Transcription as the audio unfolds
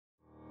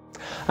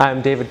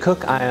I'm David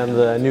Cook. I am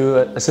the new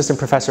assistant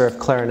professor of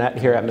clarinet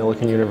here at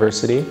Millikin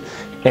University,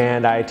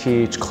 and I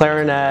teach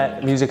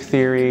clarinet, music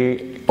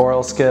theory,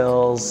 oral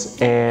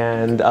skills,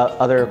 and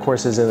other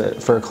courses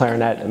for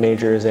clarinet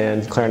majors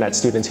and clarinet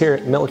students here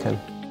at Millikin.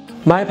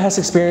 My past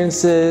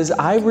experiences,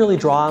 I really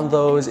draw on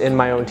those in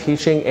my own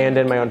teaching and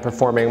in my own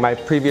performing. My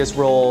previous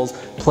roles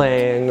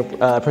playing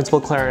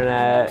principal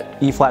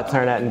clarinet, E-flat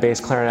clarinet, and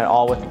bass clarinet,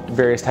 all with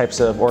various types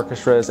of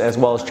orchestras as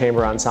well as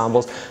chamber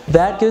ensembles.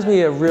 That gives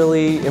me a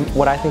really,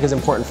 what I think is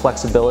important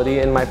flexibility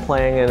in my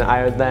playing, and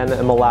I then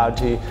am allowed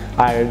to,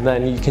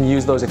 you can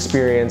use those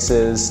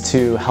experiences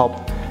to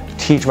help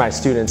teach my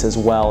students as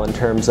well in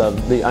terms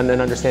of an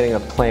understanding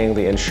of playing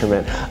the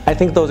instrument. I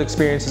think those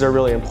experiences are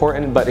really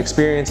important, but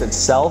experience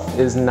itself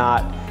is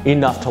not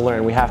enough to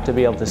learn. We have to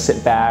be able to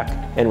sit back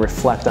and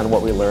reflect on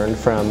what we learned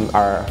from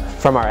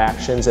our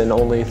actions, and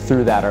only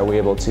through that are we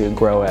able to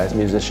grow as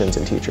musicians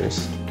and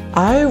teachers.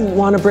 I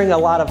want to bring a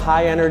lot of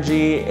high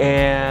energy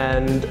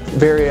and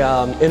very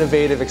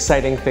innovative,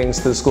 exciting things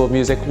to the School of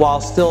Music,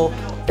 while still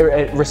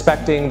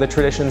respecting the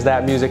traditions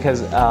that music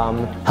has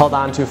held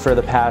on to for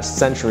the past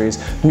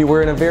centuries. I mean,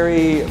 we're in a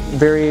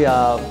very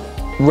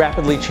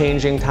rapidly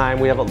changing time.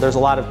 There's a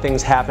lot of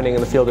things happening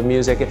in the field of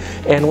music,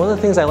 and one of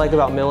the things I like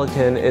about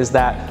Millikin is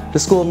that the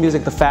School of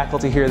Music, the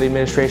faculty here, the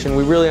administration,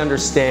 we really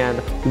understand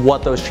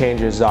what those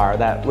changes are,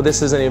 that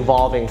this is an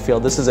evolving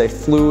field, this is a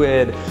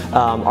fluid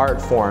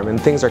art form, and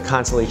things are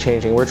constantly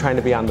changing. We're trying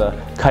to be on the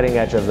cutting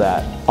edge of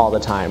that all the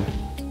time.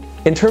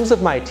 In terms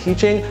of my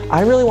teaching,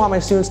 I really want my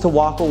students to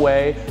walk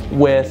away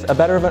with a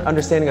better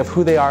understanding of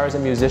who they are as a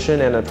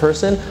musician and a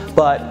person,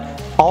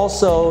 but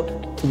also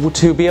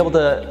to be able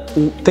to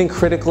think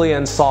critically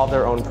and solve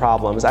their own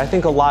problems. I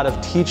think a lot of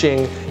teaching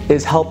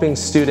is helping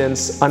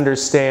students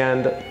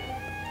understand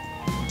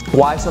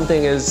why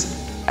something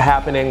is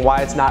happening,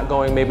 why it's not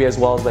going maybe as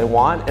well as they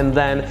want, and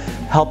then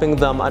helping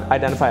them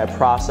identify a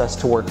process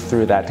to work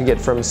through that, to get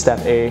from step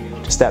A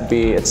to step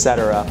B,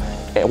 etc.,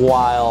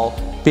 while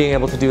being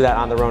able to do that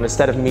on their own.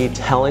 Instead of me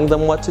telling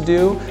them what to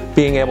do,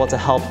 being able to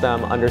help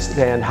them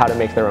understand how to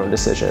make their own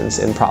decisions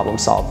and problem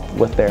solve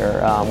with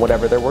their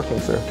whatever they're working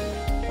through.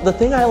 The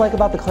thing I like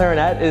about the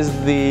clarinet is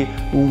the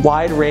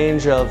wide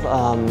range of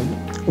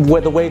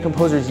the way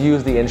composers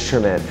use the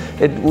instrument.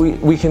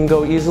 We can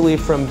go easily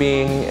from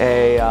being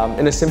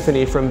in a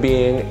symphony, from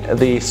being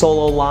the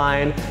solo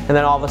line, and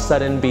then all of a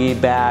sudden be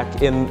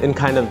back in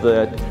kind of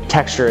the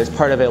texture as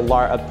part of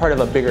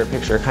a bigger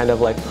picture, kind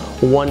of like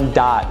one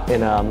dot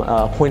in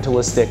a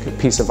pointillistic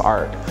piece of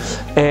art.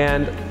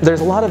 And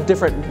there's a lot of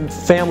different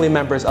family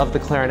members of the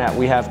clarinet.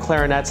 We have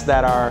clarinets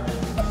that are,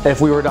 if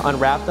we were to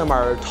unwrap them,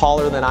 are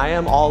taller than I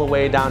am, all the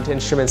way down to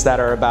instruments that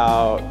are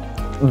about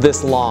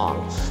this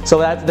long. So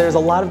there's a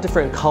lot of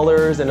different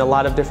colors and a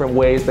lot of different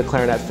ways the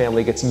clarinet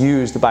family gets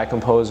used by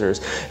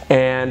composers.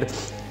 And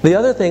the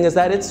other thing is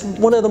that it's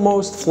one of the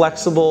most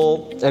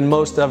flexible and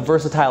most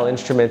versatile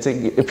instruments.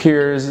 It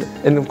appears,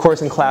 of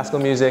course, in classical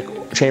music,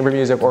 chamber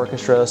music,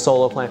 orchestra,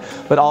 solo playing,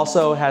 but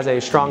also has a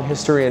strong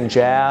history in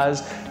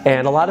jazz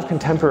and a lot of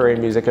contemporary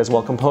music as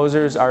well.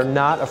 Composers are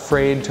not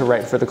afraid to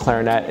write for the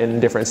clarinet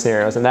in different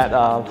scenarios, and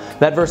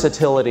that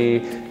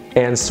versatility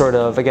and sort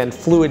of, again,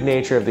 fluid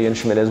nature of the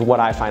instrument is what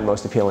I find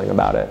most appealing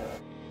about it.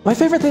 My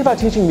favorite thing about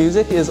teaching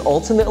music is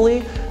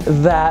ultimately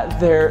that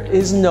there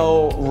is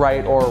no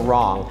right or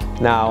wrong.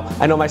 Now,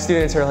 I know my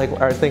students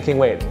are thinking,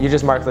 wait, you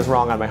just marked this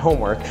wrong on my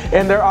homework.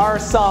 And there are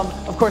some,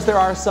 of course, there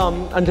are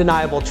some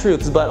undeniable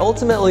truths, but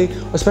ultimately,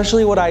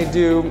 especially what I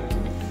do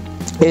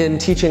in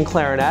teaching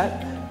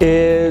clarinet,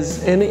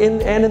 is, and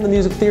in the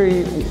music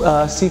theory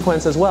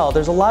sequence as well,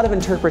 there's a lot of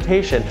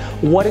interpretation.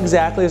 What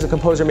exactly is a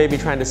composer maybe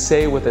trying to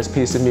say with this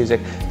piece of music?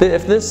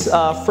 If this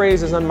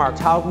phrase is unmarked,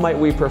 how might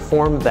we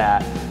perform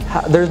that?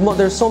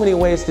 There's so many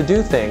ways to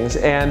do things,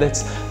 and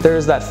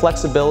there's that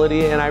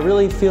flexibility, and I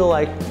really feel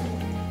like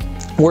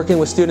working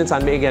with students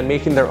on, again,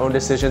 making their own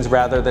decisions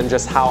rather than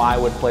just how I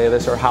would play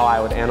this or how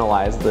I would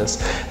analyze this.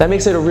 That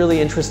makes it a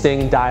really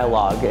interesting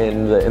dialogue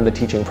in the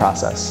teaching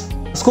process.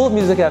 The School of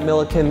Music at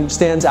Millikin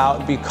stands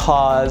out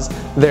because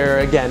there,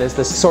 again, is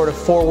this sort of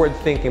forward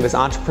thinking, this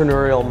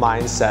entrepreneurial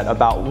mindset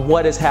about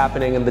what is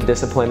happening in the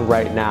discipline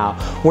right now.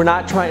 We're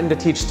not trying to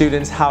teach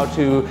students how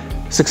to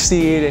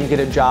succeed and get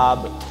a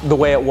job the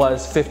way it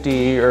was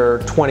 50 or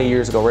 20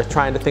 years ago. We're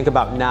trying to think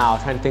about now,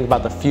 trying to think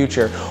about the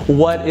future.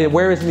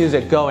 Where is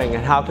music going,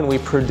 and how can we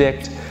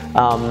predict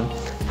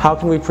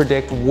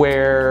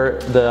where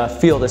the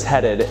field is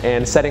headed,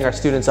 and setting our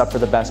students up for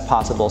the best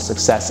possible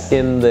success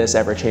in this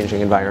ever-changing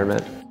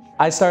environment.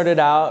 I started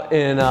out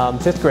in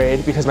 5th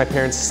grade because my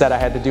parents said I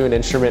had to do an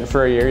instrument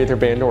for a year, either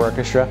band or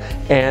orchestra,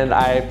 and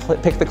I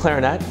picked the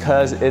clarinet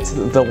because it's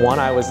the one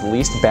I was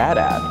least bad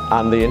at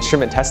on the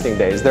instrument testing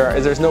days.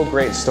 There's no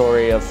great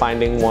story of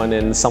finding one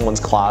in someone's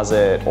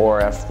closet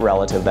or a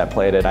relative that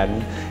played it.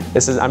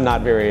 I'm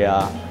not very,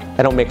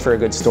 I don't make for a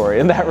good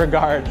story in that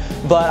regard,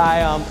 but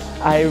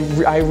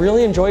I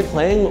really enjoyed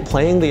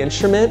playing the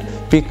instrument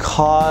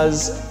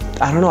because,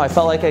 I don't know, I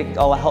felt like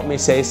it'll help me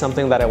say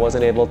something that I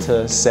wasn't able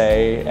to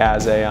say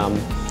as a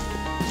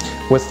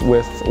with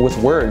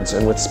words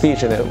and with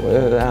speech, and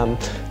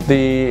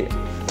the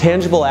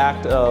tangible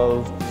act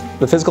of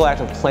the physical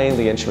act of playing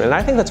the instrument. And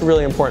I think that's a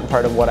really important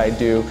part of what I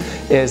do,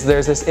 is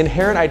there's this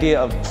inherent idea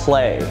of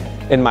play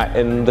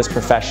in this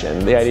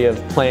profession, the idea of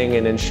playing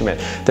an instrument.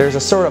 There's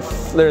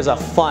a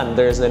fun,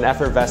 there's an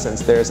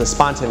effervescence, there's a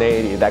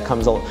spontaneity that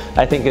comes,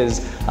 I think, is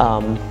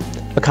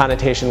a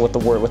connotation with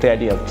the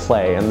idea of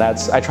play, and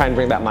I try and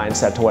bring that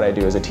mindset to what I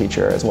do as a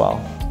teacher as well.